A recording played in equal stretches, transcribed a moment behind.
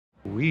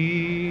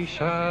We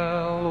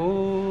shall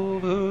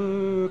overcome.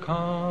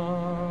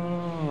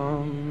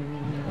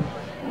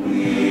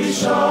 We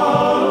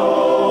shall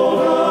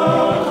overcome.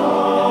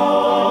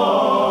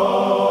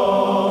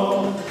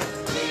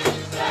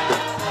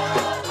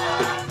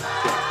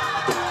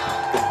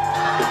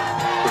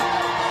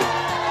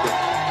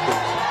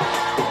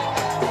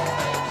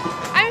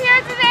 I'm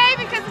here today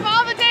because of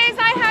all the days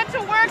I had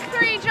to work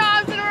 3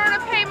 jobs in order to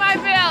pay my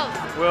bills.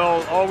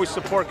 We'll always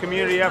support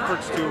community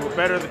efforts to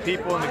better the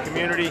people in the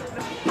community.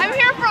 I'm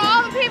here for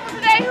all the people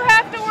today who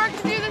have to work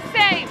to do the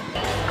same.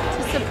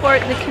 To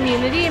support the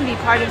community and be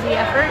part of the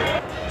effort.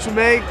 To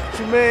make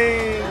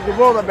the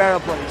world a better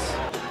place.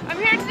 I'm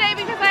here today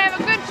because I have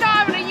a good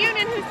job and a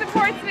union who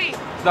supports me.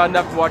 It's not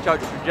enough to watch out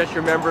for just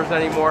your members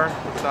anymore.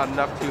 It's not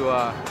enough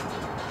to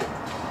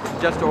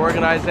just to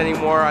organize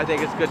anymore. I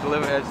think it's good to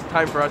live. It's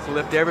time for us to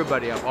lift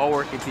everybody up, all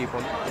working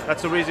people.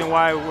 That's the reason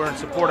why we're in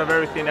support of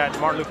everything that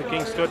Martin Luther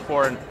King stood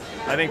for, and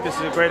I think this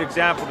is a great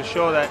example to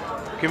show that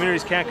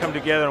communities can come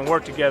together and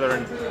work together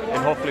and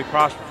hopefully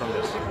prosper from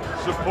this.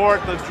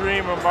 Support the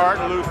dream of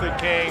Martin Luther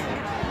King,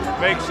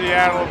 make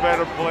Seattle a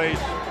better place,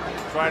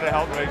 try to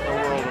help make the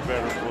world a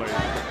better place.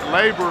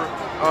 Labor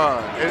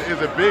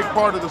is a big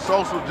part of the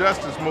social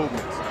justice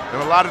movements,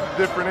 and a lot of the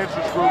different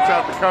interest groups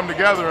have to come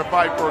together and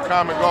fight for a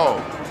common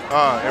goal.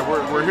 And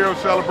we're here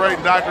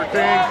celebrating Dr.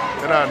 King,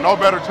 and no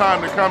better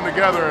time to come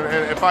together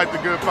and fight the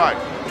good fight.